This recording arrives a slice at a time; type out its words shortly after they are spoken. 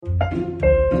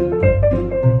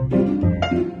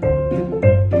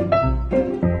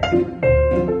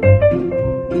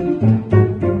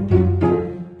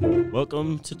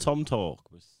Welcome to Tom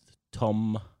Talk with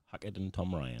Tom Hackett and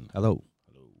Tom Ryan. Hello.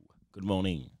 Hello. Good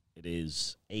morning. It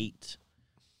is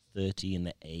 8:30 in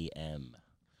the AM,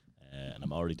 and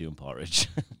I'm already doing porridge.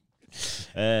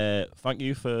 Thank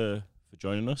you for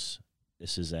joining us.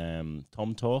 This is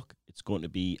Tom Talk. It's going to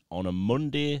be on a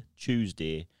Monday,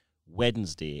 Tuesday,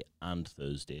 Wednesday, and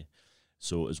Thursday.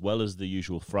 So as well as the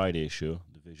usual Friday show,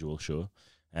 the visual show,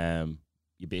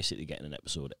 you're basically getting an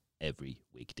episode every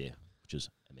weekday, which is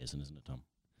amazing, isn't it, Tom?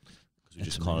 Because we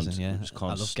It's just amazing, can't. yeah. We just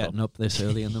can't I love stop. getting up this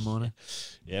early in the morning.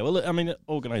 Yeah, well, I mean, it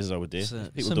organises our day. Some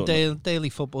People don't daily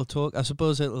football talk. I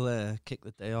suppose it'll kick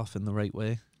the day off in the right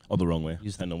way. or the wrong way,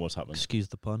 Use depending on what's happening. Excuse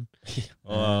the pun.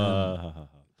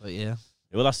 But yeah,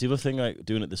 Well, that's the other thing. Like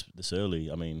doing it this early.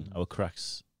 I mean, our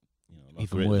cracks, not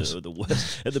Even great worse. at the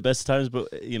worst, at the best times, but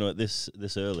at this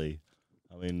early.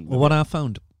 I mean, well, what I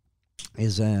found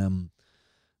is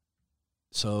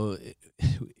so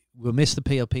we missed the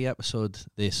PLP episode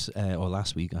or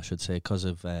last week, I should say, because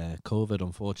of COVID.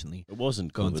 Unfortunately, it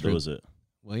wasn't going COVID, through. was it?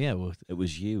 Well, yeah, It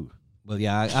was you. Well,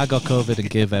 yeah, I got COVID and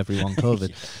gave everyone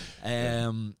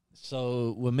COVID.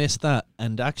 So we missed that,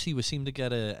 and actually we seem to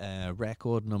get a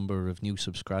record number of new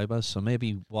subscribers. So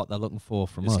maybe what they're looking for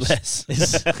from It's us less.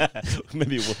 is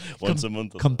Maybe once a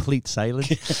month. Or complete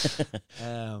silence.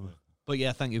 But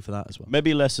yeah, thank you for that as well.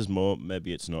 Maybe less is more.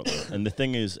 Maybe it's not. And the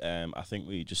thing is, I think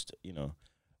we just,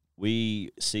 we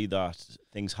see that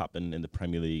things happen in the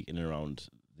Premier League in and around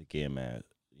the game,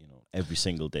 every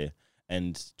single day.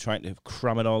 And trying to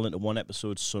cram it all into one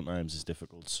episode sometimes is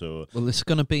difficult. So, Well, it's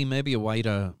going to be maybe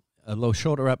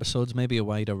shorter episodes, maybe a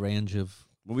wider range of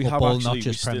we football, have not actually,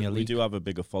 just Premier we League. do have a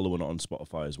bigger following on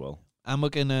Spotify as well. I'm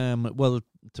looking. Well,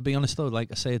 to be honest though,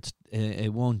 like I say,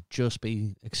 it won't just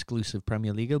be exclusive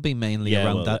Premier League. It'll be mainly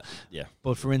around that. Yeah.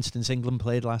 But for instance, England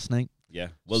played last night. Yeah.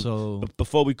 Well, so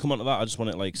before we come on to that, I just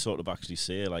want to sort of actually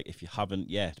say, if you haven't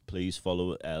yet, please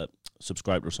follow,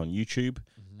 subscribe to us on YouTube.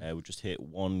 Mm-hmm. We just hit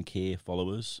 1K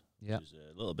followers. Yeah. Which is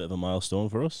a little bit of a milestone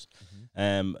for us.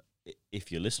 Mm-hmm.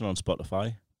 If you're listening on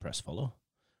Spotify, press follow.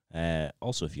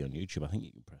 Also, if you're on YouTube, I think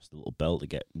you can press the little bell to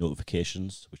get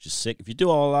notifications, which is sick. If you do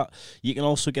all that, you can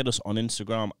also get us on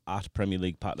Instagram at Premier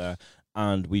League Patter,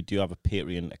 and we do have a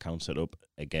Patreon account set up,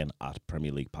 again, at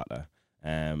Premier League Patter.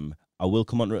 I will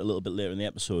come on to it a little bit later in the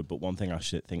episode, but one thing I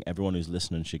should think everyone who's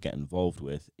listening should get involved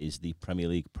with is the Premier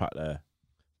League Patter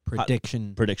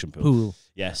prediction pool.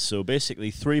 Yes, so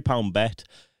basically £3 bet.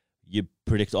 You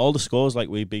predict all the scores like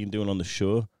we've been doing on the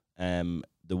show.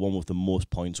 The one with the most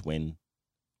points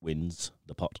wins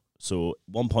the pot. So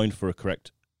 1 point for a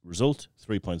correct result,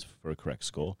 3 points for a correct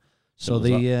score. So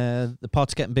the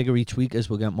pot's getting bigger each week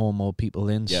as we'll get more and more people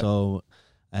in. Yeah. So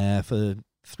for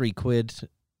 £3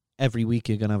 every week,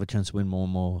 you're gonna have a chance to win more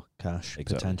and more cash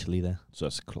potentially there. So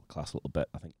that's a class little bet.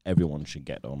 I think everyone should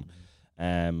get on.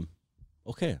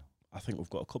 Okay, I think we've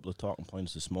got a couple of talking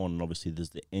points this morning. Obviously, there's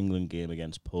the England game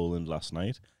against Poland last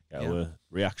night. Our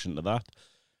reaction to that.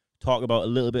 Talk about a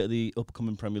little bit of the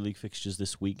upcoming Premier League fixtures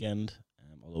this weekend,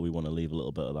 although we want to leave a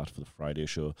little bit of that for the Friday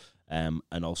show, and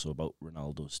also about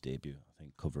Ronaldo's debut. I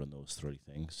think covering those three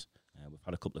things. We've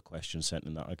had a couple of questions sent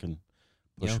in that I can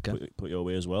put your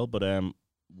way as well. But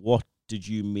what did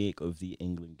you make of the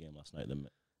England game last night then?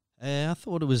 I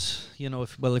thought it was,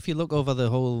 if you look over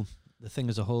the thing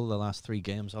as a whole, the last three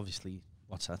games, obviously,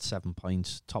 what's that, 7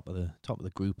 points, top of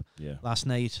the group. Yeah. Last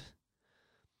night,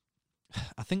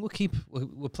 I think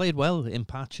we played well in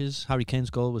patches. Harry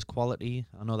Kane's goal was quality.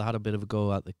 I know they had a bit of a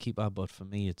go at the keeper, but for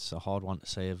me, it's a hard one to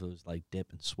save. It was like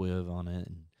dip and swerve on it,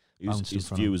 and his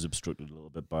view was obstructed a little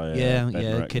bit by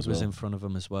kid was in front of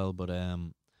him as well. But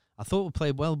I thought we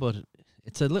played well, but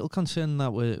it's a little concern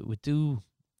that we do,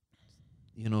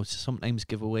 sometimes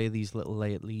give away these little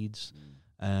late leads,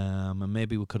 and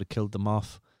maybe we could have killed them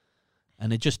off.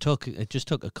 And it just took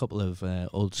a couple of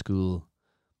old school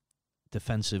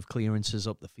defensive clearances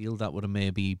up the field that would have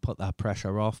maybe put that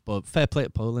pressure off. But fair play to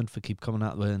Poland for keep coming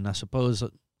at it. And I suppose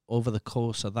over the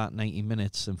course of that 90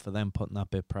 minutes and for them putting that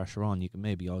bit of pressure on, you can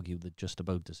maybe argue they just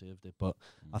about deserved it. But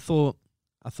I thought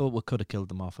we could have killed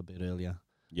them off a bit earlier.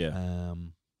 Yeah.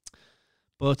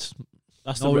 But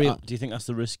that's do you think that's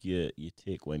the risk you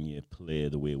take when you play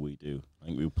the way we do? I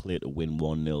think we play to win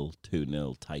 1-0,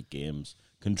 2-0 tight games,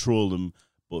 control them,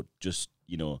 but just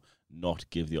not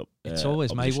give the it's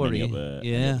always my worry.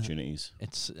 Any opportunities.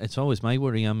 It's always my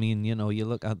worry. I mean, you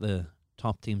look at the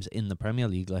top teams in the Premier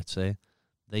League. Let's say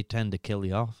they tend to kill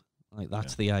you off. Like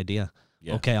that's the idea.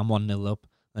 Yeah. Okay, I'm 1-0 up.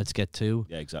 Let's get 2.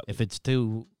 Yeah, exactly. If it's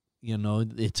 2, You know,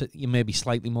 you may be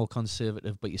slightly more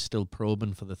conservative, but you're still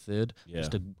probing for the third. Yeah.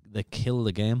 Just they kill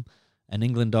the game. And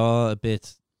England are a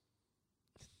bit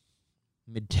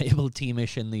mid-table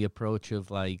teamish in the approach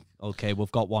of like, okay,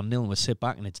 we've got 1-0 and we sit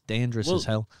back and it's dangerous as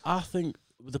hell. I think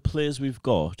with the players we've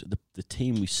got, the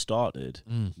team we started,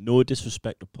 no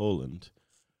disrespect to Poland,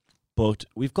 but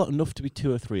we've got enough to be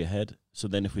 2 or 3 ahead. So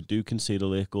then if we do concede a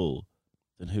late goal,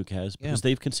 then who cares? Because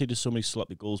they've conceded so many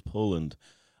sloppy goals, Poland.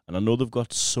 And I know they've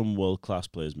got some world-class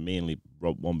players, mainly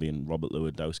one being Robert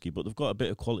Lewandowski, but they've got a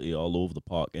bit of quality all over the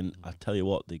park. And I tell you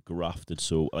what, they grafted.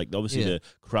 So, like, obviously the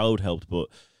crowd helped, but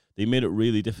they made it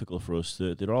really difficult for us.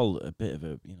 They're all a bit of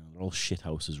they're all shit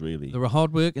houses, really. They're a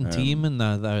hard-working team, and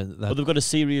but they've got a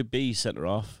Serie B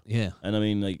centre-off. Yeah. And, I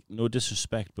mean, like, no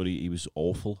disrespect, but he was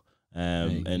awful.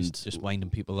 And he's just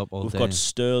winding people up all day. We've got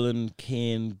Sterling,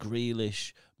 Kane,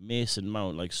 Grealish, Mason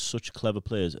Mount, like, such clever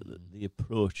players. The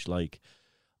approach, like...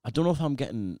 I don't know if I'm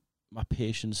getting my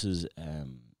patience is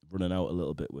running out a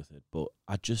little bit with it, but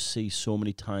I just see so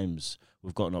many times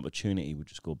we've got an opportunity, we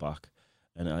just go back,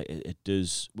 and it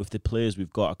does with the players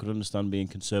we've got. I could understand being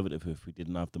conservative if we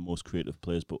didn't have the most creative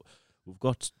players, but we've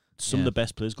got some of the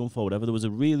best players going forward ever. There was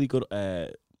a really good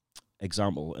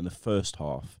example in the first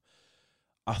half.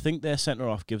 I think their centre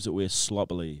half gives it away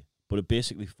sloppily, but it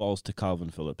basically falls to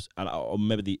Calvin Phillips, and or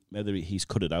maybe he's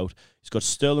cut it out. He's got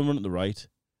Sterling running at the right,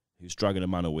 who's dragging a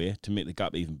man away to make the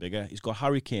gap even bigger. He's got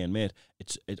Harry Kane, mate.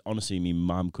 It honestly, me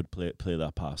mum could play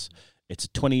that pass. It's a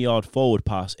 20-yard forward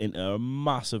pass into a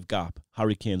massive gap.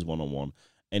 Harry Kane's 1-on-1,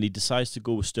 and he decides to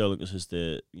go with Sterling because it's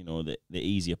the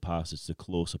easier pass. It's the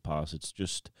closer pass. It's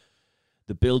just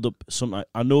the build up.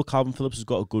 I know Calvin Phillips has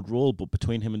got a good role, but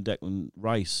between him and Declan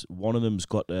Rice, one of them's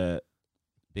got to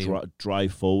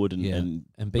drive forward and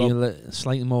be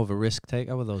slightly more of a risk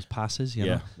taker with those passes. You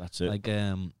know? That's it. Like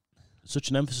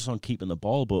such an emphasis on keeping the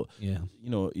ball, but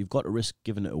you've got to risk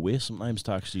giving it away sometimes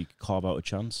to actually carve out a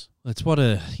chance. It's what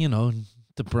De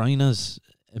Bruyne's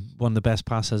one of the best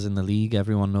passers in the league.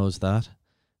 Everyone knows that,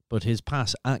 but his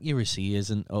pass accuracy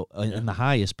isn't in the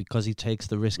highest because he takes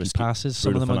the risky passes.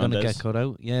 Some of them are going to get cut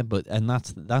out. Yeah, and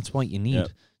that's what you need. Yeah.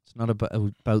 It's not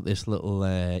about this little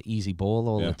easy ball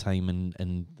all the time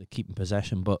and the keeping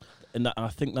possession. And I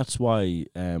think that's why.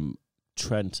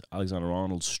 Trent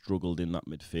Alexander-Arnold struggled in that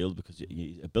midfield because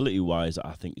ability-wise,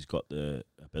 I think he's got the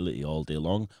ability all day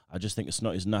long. I just think it's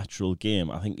not his natural game.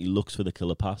 I think he looks for the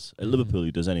killer pass. At Liverpool,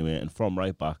 he does anyway, and from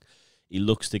right back, he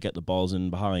looks to get the balls in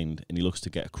behind, and he looks to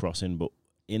get a cross in, but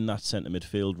in that centre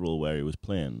midfield role where he was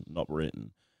playing, not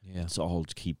written, it's all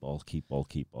keep ball.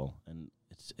 And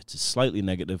it's slightly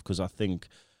negative because I think,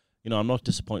 I'm not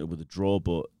disappointed with the draw,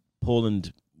 but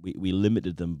Poland... We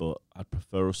limited them, but I'd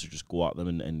prefer us to just go at them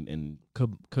and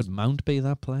could Mount be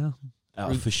that player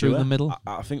for sure through the middle?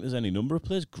 I think there's any number of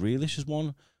players. Grealish is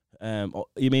one.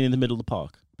 You mean in the middle of the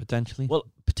park? Potentially. Well,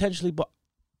 potentially, but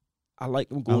I like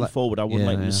them going forward. I wouldn't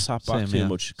like them sat back too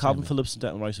much. Calvin Phillips and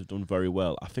Declan Rice have done very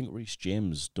well. I think Reece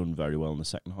James done very well in the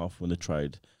second half when they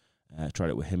tried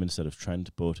it with him instead of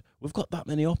Trent. But we've got that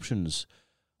many options.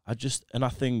 I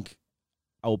think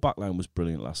our backline was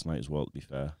brilliant last night as well. To be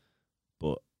fair,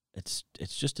 but. It's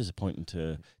just disappointing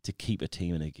to keep a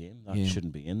team in a game that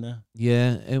shouldn't be in there.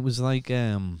 Yeah, it was like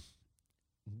that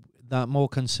more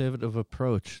conservative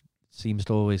approach seems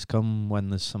to always come when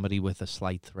there's somebody with a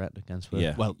slight threat against.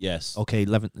 Yes. Okay,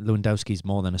 Lewandowski's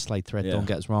more than a slight threat. Don't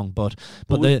get us wrong, but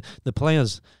the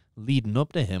players leading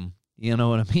up to him. You know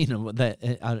what I mean?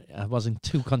 I wasn't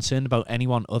too concerned about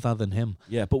anyone other than him.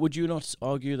 Yeah, but would you not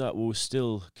argue that we were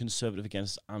still conservative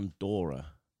against Andorra?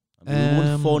 We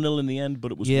won 4-0 in the end,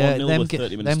 but it was 1-0 with 30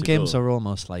 minutes to go. Them games are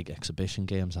almost like exhibition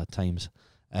games at times.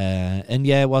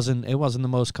 It wasn't the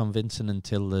most convincing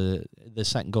until the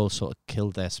second goal sort of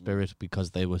killed their spirit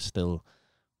because they were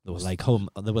like, oh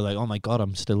my God,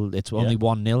 it's only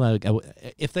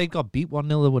 1-0. If they got beat 1-0,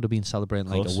 they would have been celebrating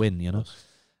like a win, you know.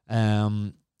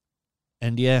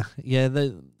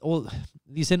 All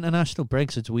these international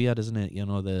breaks, it's weird, isn't it? You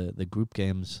know, the group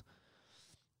games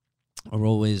are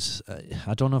always.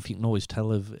 I don't know if you can always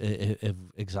tell if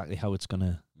exactly how it's going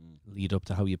to lead up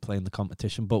to how you play in the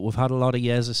competition. But we've had a lot of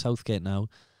years of Southgate now.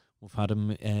 We've had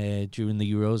him during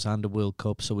the Euros and the World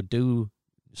Cup, so we do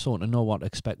sort of know what to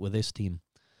expect with this team.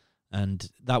 And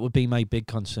that would be my big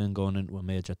concern going into a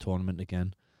major tournament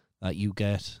again. That you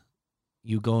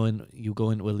go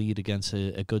into a lead against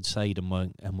a good side, and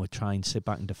we're trying to sit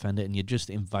back and defend it, and you're just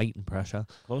inviting pressure.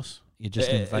 Of course, you're just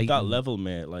inviting at that level,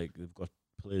 mate. Like they've got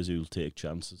players who'll take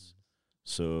chances.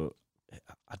 So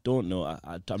I don't know.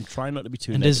 I'm trying not to be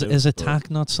too. And negative, is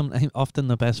attack not often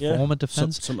the best form of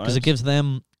defense? Because it gives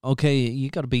them you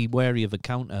got to be wary of a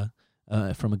counter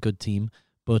from a good team.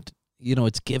 but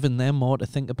it's given them more to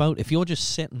think about. If you're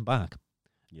just sitting back,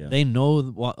 they know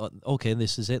what. Okay,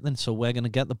 this is it then. So we're going to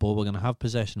get the ball. We're going to have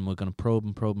possession. We're going to probe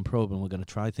and probe and probe, and we're going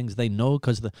to try things. They know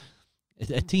because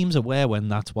a team's aware when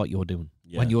that's what you're doing.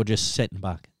 When you're just sitting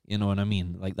back. You know what I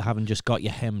mean? Like they haven't just got you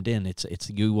hemmed in. It's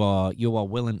you are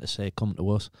willing to say, "Come to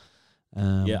us."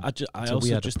 I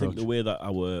also just think the way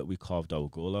that we carved our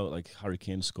goal out, like Harry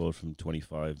Kane scored from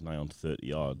 25, now on 30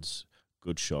 yards,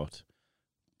 good shot.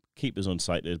 Keeper's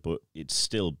unsighted, but it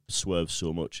still swerves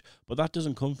so much. But that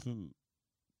doesn't come from.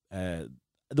 There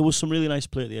was some really nice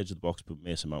play at the edge of the box, but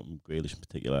Mason Mount and Grealish in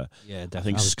particular. Yeah, definitely. I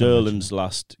think Sterling's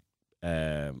last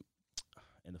in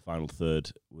the final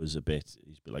third was he's a bit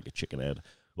like a chicken head.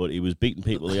 But he was beating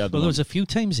people. There was a few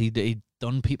times he'd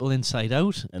done people inside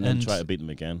out. And then try to beat them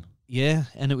again. Yeah,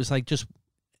 and it was like just...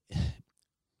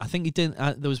 I think he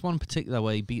didn't... there was one particular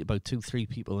way he beat about 2-3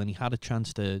 people and he had a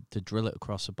chance to drill it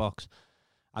across the box.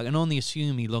 I can only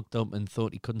assume he looked up and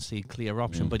thought he couldn't see a clear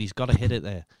option, but he's got to hit it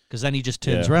there. Because then he just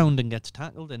turns around and gets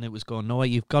tackled and it was going, no,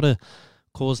 you've got to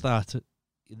cause that.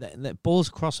 The balls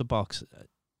across the box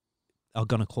are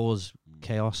going to cause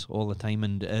chaos all the time,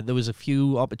 and there was a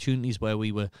few opportunities where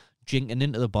we were jinking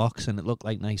into the box and it looked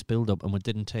like nice build-up, and we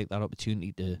didn't take that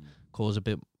opportunity to cause a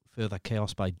bit further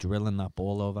chaos by drilling that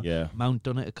ball over. Mount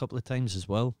done it a couple of times as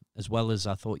well as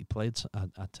I thought he played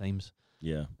at times.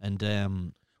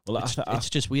 And it's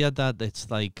just weird that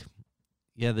it's like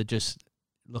they just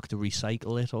look to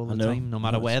recycle it all the time, no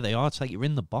matter where they are. It's like you're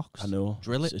in the box. I know.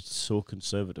 Drill it. It's so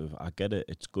conservative. I get it.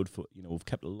 It's good for, we've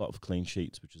kept a lot of clean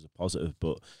sheets, which is a positive,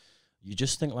 but you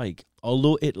just think like,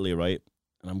 although Italy, right,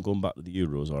 and I'm going back to the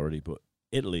Euros already, but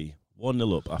Italy,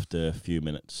 1-0 up after a few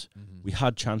minutes. We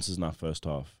had chances in that first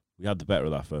half. We had the better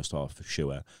of that first half for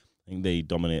sure. I think they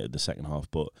dominated the second half,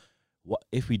 but what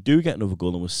if we do get another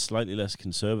goal and we're slightly less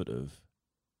conservative,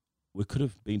 we could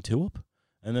have been 2 up.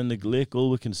 And then the late goal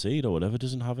we concede or whatever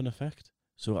doesn't have an effect.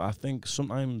 So I think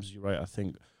sometimes you're right. I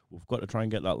think we've got to try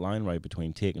and get that line right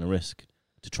between taking a risk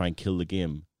to try and kill the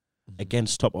game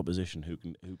against top opposition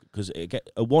because a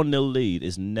 1-0 lead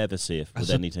is never safe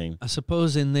with any team. I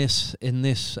suppose in this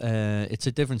it's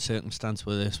a different circumstance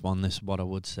with this one. This is what I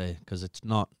would say, because it's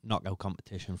not knockout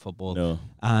competition football. No.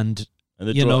 And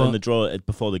the draw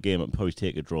before the game, I'd probably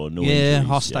take a draw. No injuries,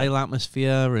 hostile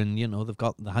atmosphere, and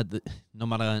no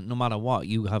matter what,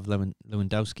 you have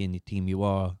Lewandowski in your team, you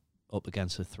are up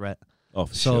against a threat. Oh,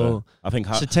 for sure. I think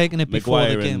taking it before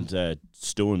the game, and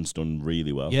Stone's done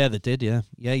really well. Yeah, they did. Yeah,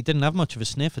 he didn't have much of a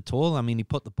sniff at all. I mean, he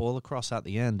put the ball across at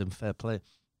the end, and fair play.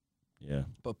 Yeah,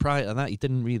 but prior to that, he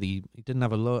didn't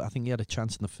have a low. I think he had a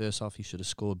chance in the first half. He should have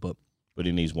scored, but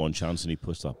he needs one chance, and he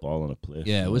puts that ball on a plate.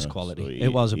 Yeah, it was quality. So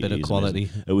it was a bit of quality.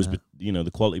 Amazing. It was,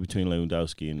 the quality between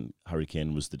Lewandowski and Harry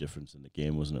Kane was the difference in the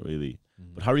game, wasn't it? Really.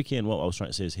 But Harry Kane, what I was trying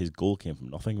to say is his goal came from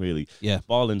nothing, really. Yeah.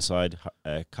 Ball inside,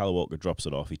 Kyle Walker drops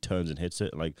it off. He turns and hits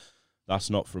it. Like that's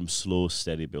not from slow,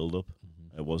 steady build up.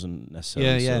 It wasn't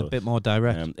necessarily. Yeah, a bit more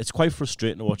direct. It's quite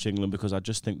frustrating to watch England because I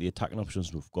just think the attacking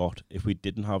options we've got, if we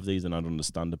didn't have these, then I'd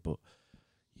understand it. But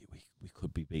we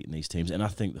could be beating these teams, and I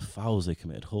think the fouls they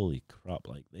committed, holy crap!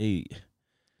 Like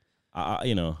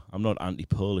I'm not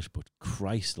anti-Polish, but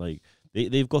Christ, like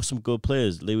they've got some good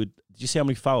players. Did you see how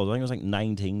many fouls? I think it was like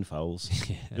 19 fouls.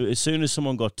 As soon as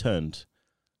someone got turned,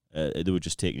 they were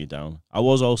just taking it down. I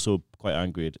was also quite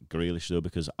angry at Grealish though,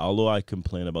 because although I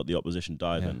complain about the opposition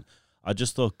diving, I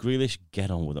just thought, Grealish, get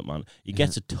on with it, man. He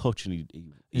gets a touch and he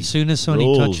as soon as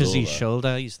somebody touches his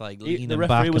shoulder, he's like leaning back. The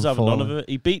referee was having none of it.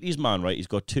 He beat his man, right? He's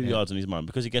got 2 yards on his man.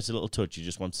 Because he gets a little touch, he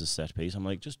just wants a set piece. I'm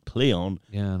like, just play on.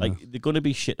 Yeah, they're going to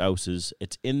be shit houses.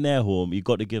 It's in their home. You've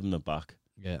got to give them the back.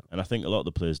 Yeah. And I think a lot of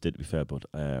the players did, to be fair. But,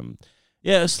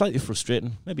 it's slightly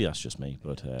frustrating. Maybe that's just me.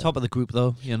 But top of the group,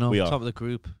 though. We are. Top of the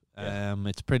group.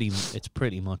 It's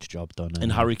pretty much job done.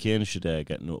 And Harry Kane should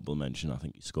get notable mention. I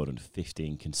think he scored in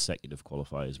 15 consecutive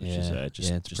qualifiers, which is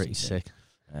just pretty insane. sick.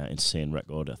 Insane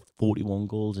record. 41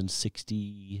 goals in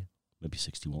 60, maybe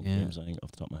 61 games, I think,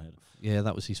 off the top of my head. Yeah,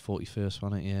 that was his 41st,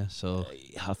 wasn't it? Yeah, so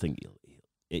I think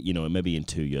maybe in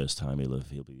 2 years' time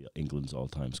he'll be England's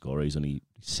all-time scorer. He's only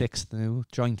 6th now,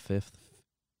 joined 5th.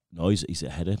 No, he's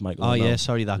ahead of Michael. Oh yeah,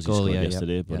 sorry, that goal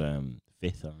yesterday, but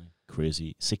 5th,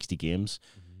 crazy, 60 games.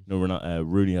 No, we're not.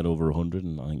 Rooney had over 100,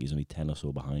 and I think he's only 10 or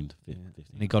so behind. 15.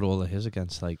 And he got all of his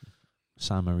against like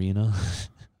San Marino.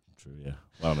 True, yeah.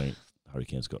 Well, I mean, Harry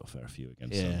Kane's got a fair few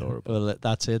against Andorra. Well,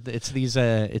 that's it. It's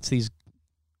these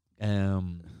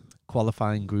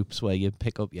qualifying groups where you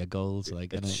pick up your goals.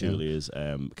 Like it surely is.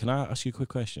 Can I ask you a quick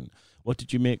question? What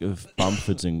did you make of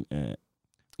Bamford's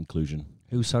inclusion?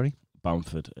 Who? Sorry,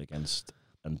 Bamford against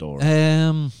Andorra.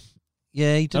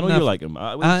 Yeah, he I didn't know have. you like him. We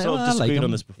sort of disagreed him.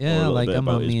 on this before Yeah, a I little like bit him.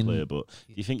 about I his mean, play, but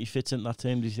do you think he fits in that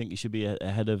team? Do you think he should be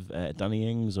ahead of Danny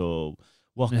Ings or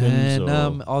Watkins?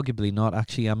 no, arguably not.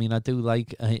 Actually, I mean, I do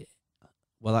like. I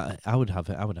would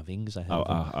have Ings ahead of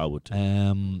him. I would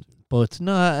too. But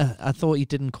no, I thought he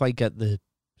didn't quite get the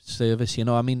service. You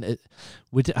know, I mean,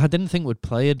 I didn't think we'd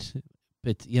play it,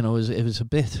 but you know, it was a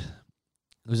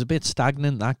bit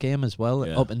stagnant that game as well,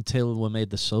 up until we made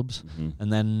the subs,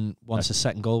 and then once the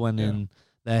second goal went in,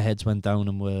 their heads went down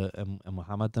and we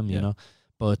hammered them. You know,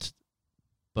 but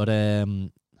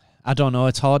I don't know.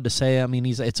 It's hard to say. I mean,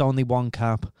 it's only one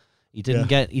cap. He didn't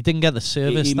get the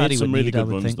service he that made he some would really need. good I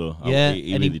would runs think. though. Yeah,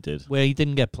 he really did. Where he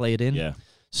didn't get played in. Yeah.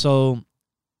 So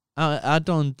I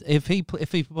don't. If he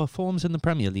performs in the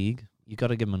Premier League, you got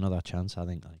to give him another chance. I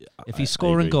think. If he's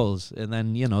scoring goals, and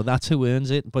then that's who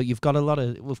earns it. But we've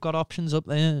got options up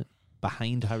there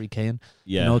behind Harry Kane.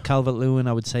 Yeah. You know, Calvert-Lewin.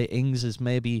 I would say Ings is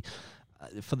maybe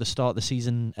for the start of the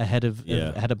season ahead of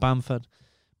Bamford.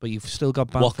 But you've still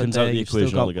got Bamford Watkins there. out the You've equation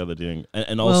still got altogether, doing,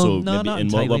 and also no, maybe not in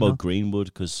entirely, what about no. Greenwood?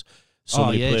 Because so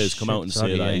many players come out and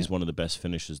say that he's one of the best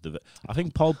finishers. I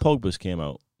think Paul Pogba's came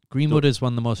out. Greenwood is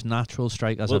one of the most natural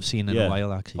strikers I've seen in a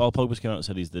while. Actually, Paul Pogba's came out and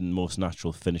said he's the most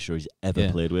natural finisher he's ever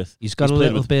played with. He's got a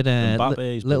little bit,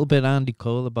 Mbappe, bit Andy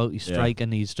Cole about his strike,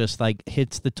 and he's just like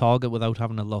hits the target without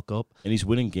having to look up. And he's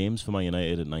winning games for Man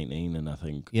United at 19, and I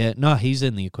think he's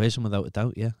in the equation without a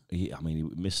doubt. Yeah, he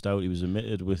missed out. He was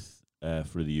omitted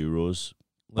for the Euros.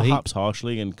 Perhaps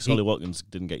harshly, and Solly Watkins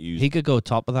didn't get used. He could go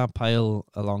top of that pile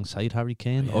alongside Harry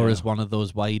Kane, or as one of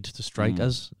those wide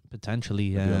strikers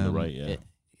potentially. On the right,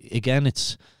 again,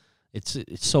 it's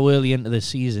so early into the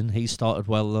season. He started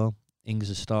well though. Ings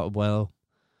has started well.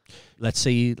 Let's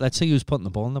see who's putting the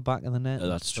ball in the back of the net.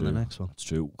 That's true. The next one. That's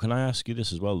true. Can I ask you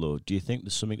this as well, though? Do you think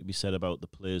there's something to be said about the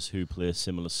players who play a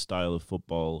similar style of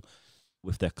football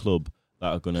with their club that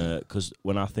are gonna? Because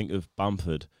when I think of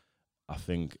Bamford, I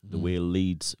think the way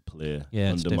Leeds play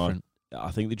it's different.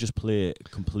 I think they just play a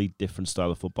complete different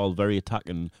style of football, very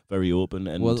attacking, very open.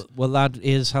 And well, that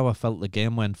is how I felt the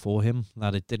game went for him.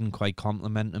 That it didn't quite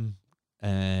complement him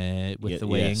with the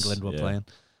way England were playing.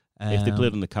 If they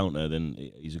played on the counter, then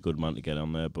he's a good man to get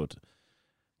on there. But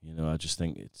I just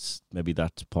think it's maybe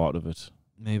that's part of it.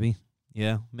 Maybe.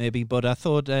 Yeah, maybe. But I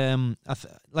thought,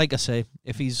 like I say,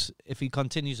 if he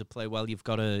continues to play well, he's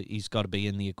got to be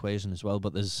in the equation as well.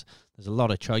 But there's a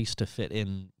lot of choice to fit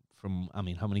in. From, I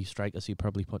mean, how many strikers you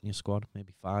probably put in your squad?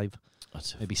 Maybe 5,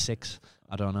 maybe 6.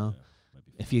 I don't know.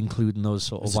 If you include those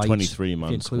sort of wide, 23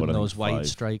 man including squad, those wide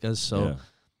strikers, so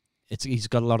he's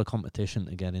got a lot of competition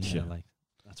to get in there. Like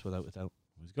that's without a doubt.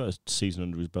 He's got a season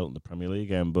under his belt in the Premier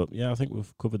League, but I think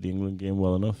we've covered the England game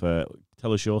well enough.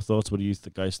 Tell us your thoughts. What do you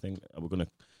guys think? Are we going to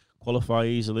qualify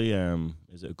easily?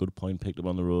 Is it a good point picked up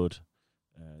on the road?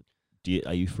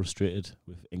 Are you frustrated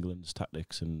with England's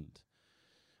tactics,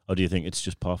 or do you think it's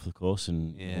just par for the course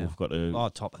and we've got to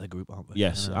top of the group, aren't we?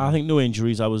 Yes, I think no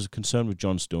injuries. I was concerned with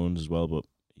John Stones as well, but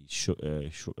he shook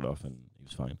it off and he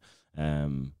was fine.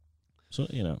 So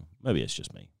maybe it's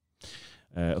just me.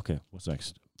 Okay, what's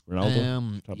next?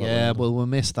 Ronaldo. Ronaldo. Well, we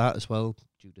missed that as well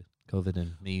due to COVID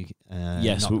and me.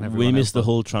 Yes, we missed the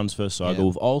whole transfer saga.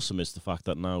 We've also missed the fact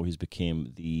that now he's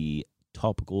became the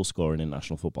top goal scorer in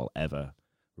international football ever,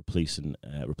 replacing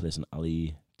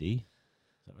Ali D.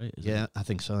 Is that right? I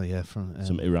think so. Yeah,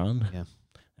 from Iran. Yeah.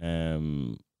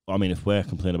 I mean, if we're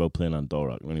complaining about playing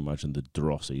Andorra, I can only imagine the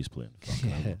dross he's playing.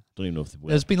 Don't even know if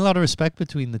there's been a lot of respect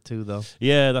between the two, though.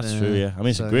 Yeah, that's true. Yeah, I mean,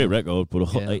 it's a great record,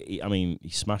 but I mean, he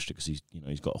smashed it because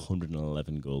he's got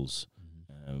 111 goals.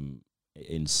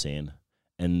 Insane,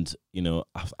 and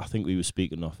I think we were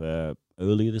speaking of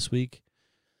earlier this week.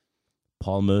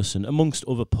 Paul Merson, amongst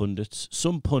other pundits,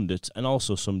 some pundits, and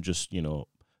also some just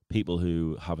people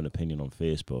who have an opinion on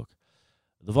Facebook,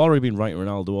 they've already been writing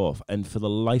Ronaldo off, and for the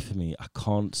life of me, I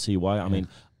can't see why. I mean,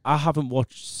 I haven't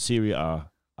watched Serie A.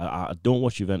 I don't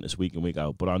watch Juventus week in, week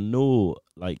out, but I know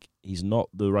he's not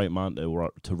the right man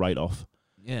to write off.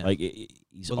 Yeah,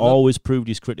 he's always proved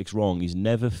his critics wrong. He's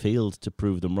never failed to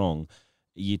prove them wrong.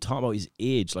 You talk about his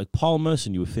age, like Paul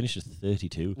Merson, you were finished at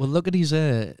 32. Well, look at his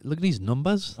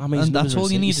numbers. I mean, that's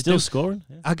all you need. He's still scoring.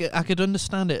 Yeah. I could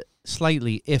understand it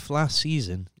slightly if last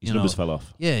season his numbers fell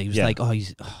off. Yeah, he was like,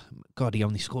 God, he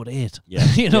only scored 8. Yeah,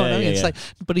 what I mean? It's like,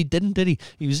 but he didn't, did he?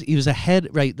 He was ahead.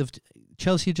 Right,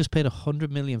 Chelsea just paid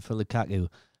 100 million for Lukaku.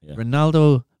 Yeah.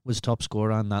 Ronaldo was top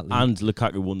scorer on that league, and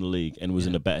Lukaku won the league and was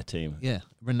in a better team. Yeah,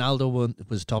 Ronaldo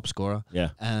was top scorer.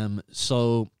 Yeah.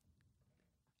 So.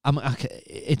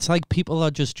 It's like people are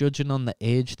just judging on the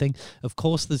age thing. Of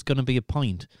course, there's going to be a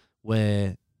point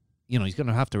where, he's going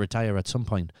to have to retire at some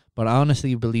point. But I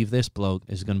honestly believe this bloke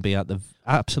is going to be at the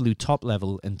absolute top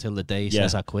level until the day he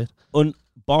says, I quit.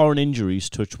 Barring injuries,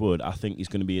 touch wood, I think he's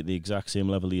going to be at the exact same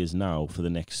level he is now for the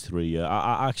next 3 years.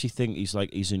 I actually think he's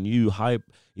a new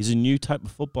type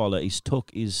of footballer. He's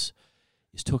took his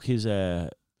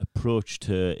approach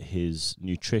to his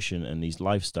nutrition and his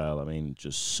lifestyle. I mean,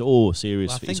 just so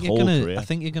serious for his whole career. I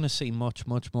think you're going to see much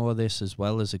more of this as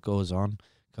well as it goes on,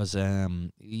 because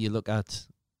you look at,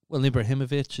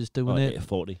 Ibrahimovic is doing it.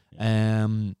 40. Yeah.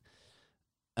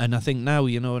 And I think now,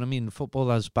 you know what I mean,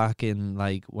 footballers back in,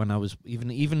 like, when I was, even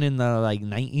in the,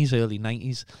 90s, early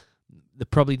 90s, they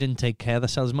probably didn't take care of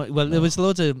themselves much. Well, there was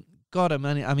loads of, God, I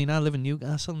live in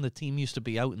Newcastle, and the team used to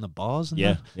be out in the bars and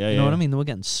that. You know what I mean? They were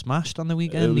getting smashed on the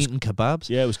weekend, eating kebabs.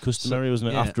 Yeah, it was customary,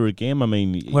 wasn't it, after a game? I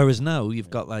mean... Whereas now, you've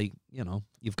got,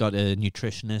 you've got a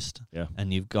nutritionist,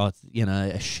 and you've got,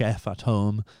 a chef at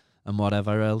home, and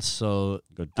whatever else. So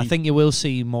I think you will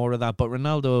see more of that. But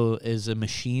Ronaldo is a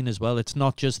machine as well. It's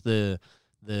not just the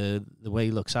way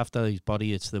he looks after his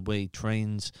body, it's the way he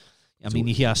trains. I mean,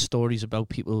 he has stories about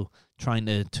people trying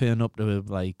to turn up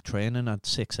to training at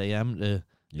 6 a.m. to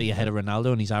be ahead of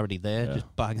Ronaldo, and he's already there,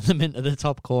 just bagging them into the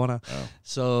top corner. Oh.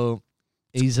 So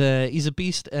he's a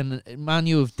beast, and Man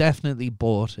U have definitely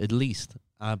bought at least,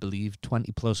 I believe,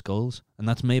 20 plus goals, and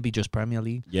that's maybe just Premier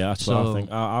League. Yeah, that's what I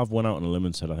think. I've went out on a limb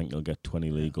and said I think he'll get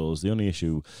 20 league goals. The only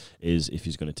issue is if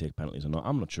he's going to take penalties or not.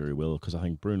 I'm not sure he will, because I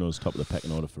think Bruno's top of the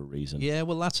pecking order for a reason. Yeah,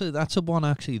 well, that's a one,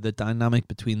 actually, the dynamic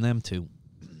between them two.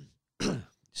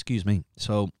 Excuse me.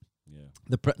 So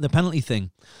the penalty thing,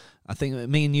 I think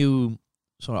me and you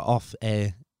sort of off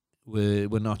air, we're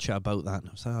not sure about that.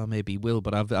 So maybe he will,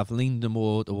 but I've leaned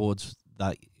more towards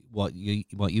that what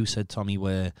you said, Tommy,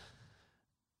 where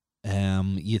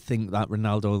you think that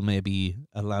Ronaldo will maybe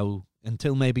allow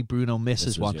until maybe Bruno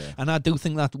misses one. Yeah. And I do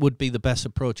think that would be the best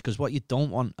approach, because what you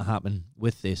don't want to happen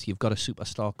with this, you've got a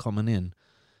superstar coming in,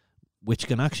 which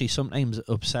can actually sometimes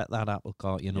upset that apple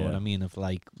cart, you know what I mean? Of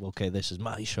okay, this is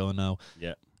my show now.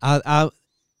 Yeah. I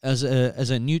as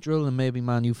a neutral, and maybe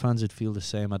Man U fans would feel the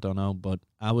same, I don't know, but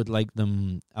I would like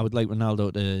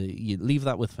Ronaldo to leave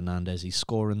that with Fernandes. He's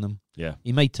scoring them. Yeah.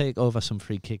 He might take over some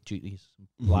free kick duties,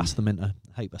 blast them into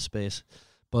hyperspace,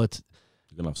 but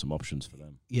you're gonna have some options for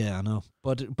them. Yeah, I know.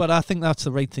 But I think that's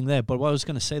the right thing there. But what I was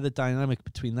gonna say, the dynamic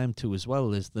between them two as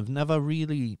well, is they've never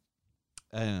really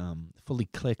fully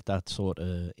clicked that sort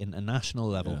of international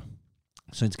level. Yeah.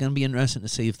 So it's going to be interesting to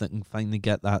see if they can finally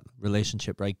get that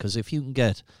relationship right. Because if you can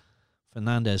get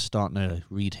Fernandes starting to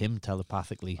read him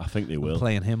telepathically, I think they will,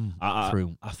 playing him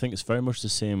through. I think it's very much the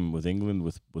same with England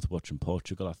with watching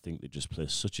Portugal. I think they just play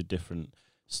such a different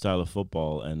style of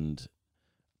football, and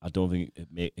I don't think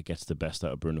it gets the best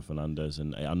out of Bruno Fernandes.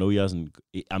 And I know he hasn't.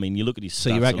 I mean, you look at his stats.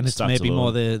 So you reckon it's maybe alone.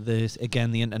 More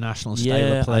the international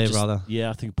style of play, rather? Yeah,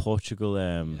 I think Portugal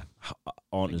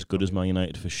aren't as good as Man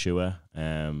United for sure,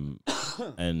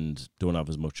 and don't have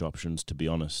as much options, to be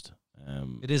honest.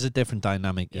 It is a different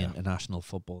dynamic in international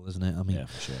football, isn't it? I mean, yeah,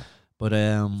 for sure. But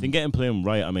if they can get him playing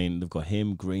right, I mean, they've got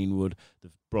him, Greenwood.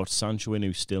 They've brought Sancho in,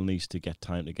 who still needs to get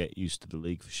time to get used to the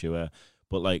league for sure.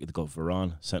 But they've got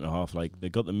Varane, centre half.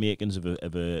 They've got the makings of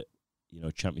a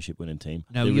championship winning team.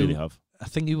 Now they really have. I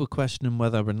think you were questioning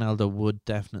whether Ronaldo would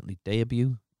definitely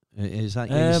debut. Is that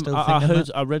you still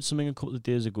thinking I read something a couple of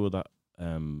days ago that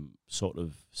sort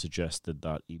of suggested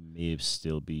that he may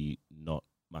still be not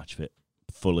match fit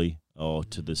fully or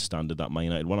to the standard that Man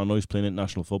United. When I know he's playing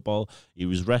international football, he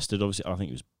was rested. Obviously, I think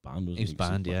he was banned. He was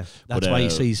banned. Yeah, that's why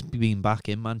he's been back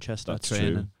in Manchester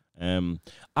training. True.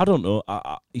 I don't know.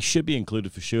 He should be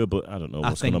included for sure, but I don't know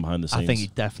what's going on behind the scenes. I think he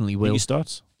definitely will. Think he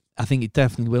starts? I think he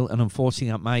definitely will, and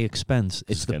unfortunately, at my expense,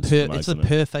 it's the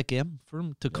perfect game for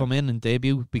him to come in and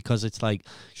debut, because it's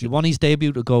you want his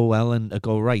debut to go well and to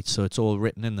go right, so it's all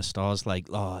written in the stars.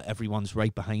 Everyone's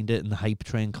right behind it, and the hype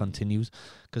train continues.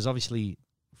 Because obviously,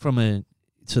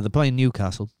 so they're playing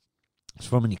Newcastle. So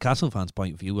from a Newcastle fan's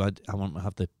point of view, I want to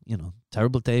have the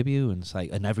terrible debut, and it's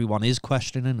and everyone is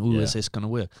questioning, is this going to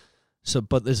work? So,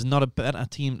 but there's not a better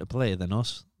team to play than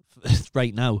us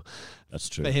right now. That's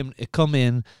true. For him to come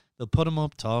in, they'll put him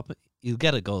up top. He'll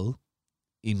get a goal.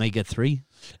 He may get 3.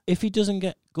 If he doesn't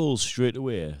get goals straight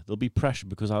away, there'll be pressure,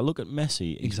 because I look at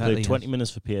Messi. He's played 20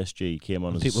 minutes for PSG. Came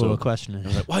on as people were questioning.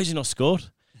 Why has he not scored?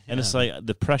 And it's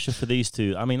the pressure for these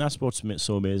two. I mean, that's what's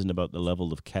so amazing about the level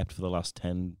they've kept for the last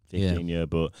 10, 15 years.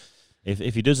 But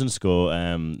if he doesn't score,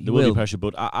 there will be pressure.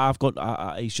 But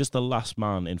he's just the last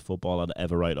man in football I'd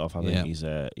ever write off. I think he's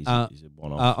a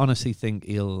one-off. I honestly think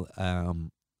he'll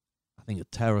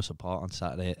tear us apart on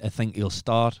Saturday. I think he'll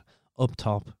start up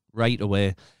top right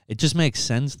away. It just makes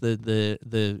sense.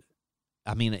 The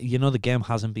I mean, the game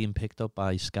hasn't been picked up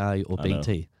by Sky or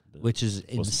BT, which is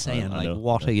insane. Like,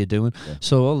 what are you doing? Yeah.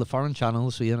 So all the foreign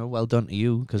channels, well done to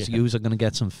you, because yous are going to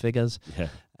get some figures.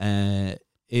 Yeah.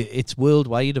 It's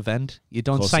worldwide event. You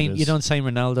don't sign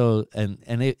Ronaldo,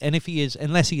 and if he is,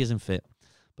 unless he isn't fit,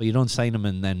 but you don't sign him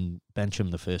and then bench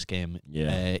him the first game.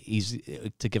 Yeah. He's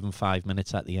to give him 5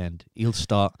 minutes at the end. He'll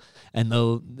start, and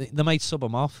they might sub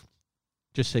him off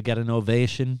just to get an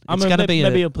ovation. It's going to be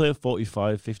maybe he'll play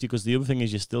 45, 50, because the other thing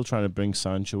is you're still trying to bring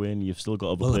Sancho in. You've still got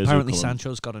other players. Apparently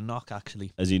Sancho's got a knock,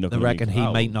 actually. Is he not? They reckon he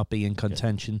might not be in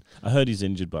contention. I heard he's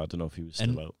injured, but I don't know if he was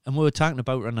still out. And we were talking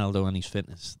about Ronaldo and his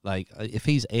fitness. Like, if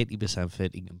he's 80%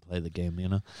 fit, he can play the game,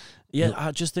 Yeah,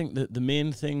 I just think that the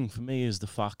main thing for me is the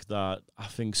fact that I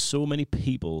think so many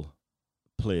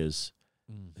players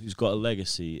who's got a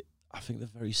legacy, I think they're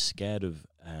very scared of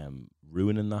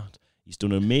ruining that. He's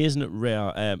done amazing at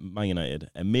Man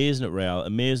United, amazing at Real,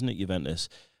 amazing at Juventus.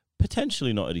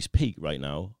 Potentially not at his peak right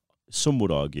now. Some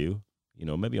would argue,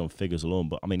 maybe on figures alone.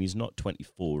 But I mean, he's not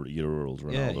 24-year-old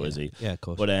Ronaldo, is he? Yeah, of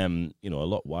course. But a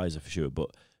lot wiser for sure.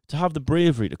 But to have the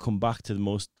bravery to come back to the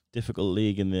most difficult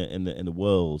league in the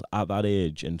world at that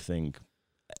age and think,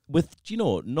 with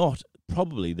not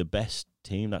probably the best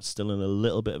team that's still in a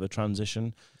little bit of a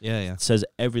transition. Yeah. It says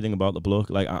everything about the bloke.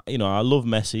 Like I love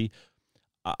Messi.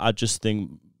 I just think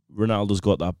Ronaldo's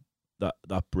got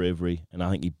that bravery, and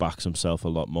I think he backs himself a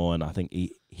lot more. And I think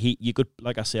you could,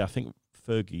 like I say, I think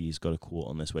Fergie's got a quote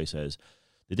on this where he says,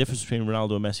 the difference between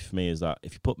Ronaldo and Messi for me is that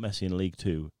if you put Messi in League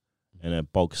Two in a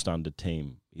bog standard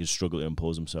team, he'd struggle to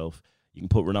impose himself. You can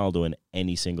put Ronaldo in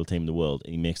any single team in the world,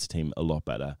 and he makes the team a lot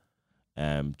better.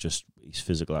 Just his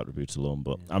physical attributes alone.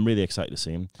 But I'm really excited to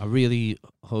see him. I really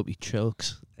hope he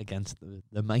chokes against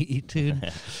the mighty tune.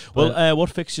 Well, what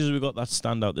fixtures have we got that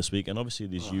stand out this week? And obviously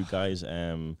there's you guys.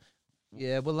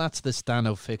 Yeah, well, that's the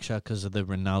standout fixture because of the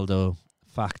Ronaldo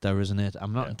factor, isn't it?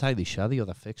 I'm not entirely sure the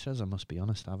other fixtures, I must be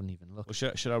honest. I haven't even looked.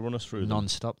 Well, should I run us through them?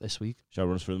 Non-stop this week. Should I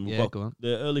run us through them? Yeah, go on.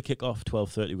 The early kick-off,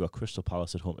 12:30, we've got Crystal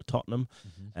Palace at home to Tottenham.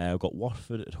 Mm-hmm. We've got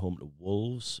Watford at home to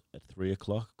Wolves at 3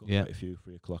 o'clock. Got quite a few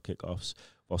 3 o'clock kick-offs.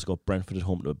 We've also got Brentford at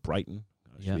home to Brighton.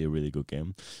 That should be a really good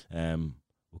game.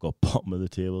 We've got bottom of the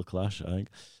table clash, I think.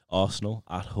 Arsenal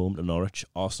at home to Norwich.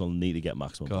 Arsenal need to get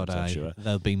maximum points, I'm sure.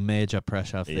 There'll be major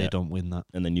pressure if they don't win that.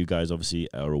 And then you guys obviously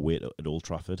are away at Old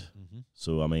Trafford. Mm-hmm.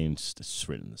 So, I mean, it's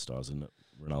written in the stars, isn't it?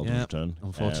 Ronaldo's return.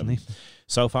 Unfortunately.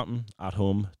 Southampton at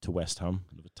home to West Ham.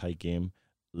 Another tight game.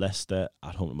 Leicester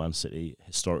at home to Man City.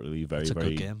 Historically, very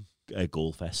good game.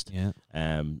 Goal fest. Yeah.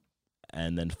 And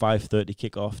then 5:30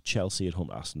 kickoff. Chelsea at home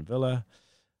to Aston Villa.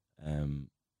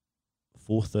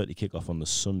 4:30 kickoff on the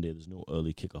Sunday. There's no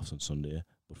early kickoffs on Sunday,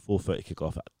 but 4:30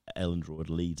 kickoff at Elland Road,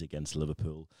 Leeds against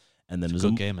Liverpool. And then there's a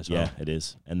good game as well. Yeah, it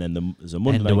is. And then there's a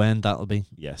Monday end night. to end, that'll be.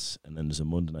 Yes, and then there's a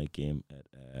Monday night game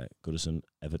at Goodison,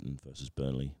 Everton versus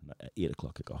Burnley, at 8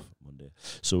 o'clock kickoff Monday.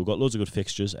 So we've got loads of good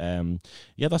fixtures.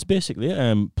 That's basically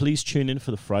it. Please tune in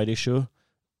for the Friday show.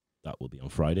 That will be on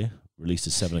Friday. Released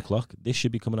at 7 o'clock. This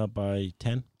should be coming out by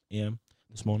 10 a.m.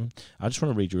 this morning. I just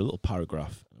want to read you a little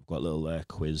paragraph. I've got a little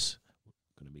quiz.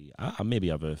 Going to be. I maybe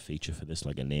have a feature for this,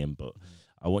 like a name, but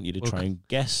I want you to try and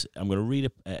guess. I'm going to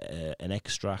read an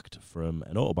extract from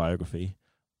an autobiography,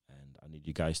 and I need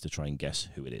you guys to try and guess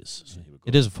who it is. So here we go.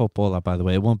 It is a footballer, by the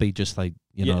way. It won't be just like,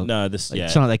 No, this.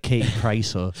 It's not like Katie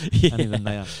Price or anything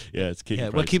there. Yeah, it's Katie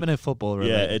Price. We're keeping it football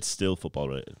related. Yeah, it's still football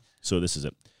related. So this is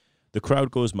it. The crowd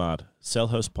goes mad.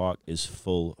 Selhurst Park is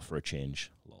full for a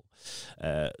change. Lol.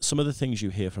 Some of the things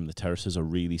you hear from the terraces are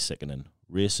really sickening.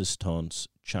 Racist taunts,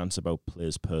 chants about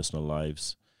players' personal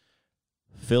lives.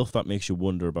 Filth that makes you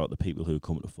wonder about the people who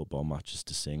come to football matches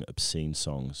to sing obscene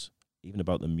songs. Even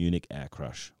about the Munich air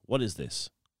crash. What is this?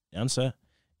 The answer?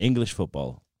 English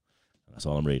football. That's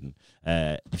all I'm reading.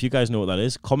 If you guys know what that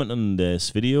is, comment on this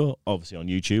video, obviously on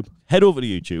YouTube. Head over to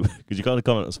YouTube, because you can't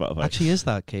comment on Spotify. Actually, is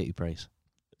that Katie Price?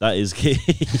 That is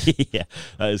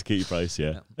that is Katie Price,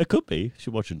 yeah. It could be. She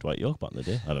was watching Dwight York back in the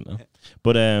day. I don't know.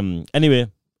 But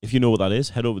anyway, if you know what that is,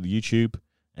 head over to YouTube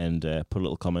and put a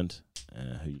little comment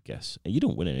who you guess. You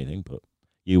don't win anything, but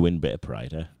you win a bit of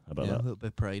pride, How about that? A little bit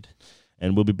of pride.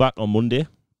 And we'll be back on Monday.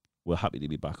 We're happy to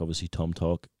be back, obviously. Tom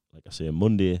Talk, like I say,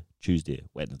 Monday, Tuesday,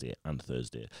 Wednesday, and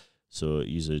Thursday. So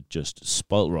you're just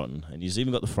spoilt rotten. And you've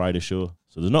even got the Friday show.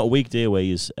 So there's not a weekday where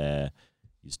you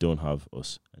don't have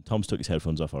us. And Tom's took his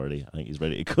headphones off already. I think he's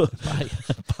ready to go. Bye.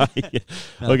 Bye.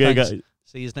 Well, okay, thanks. guys.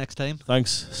 See you next time.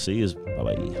 Thanks. See you.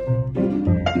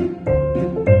 Bye-bye.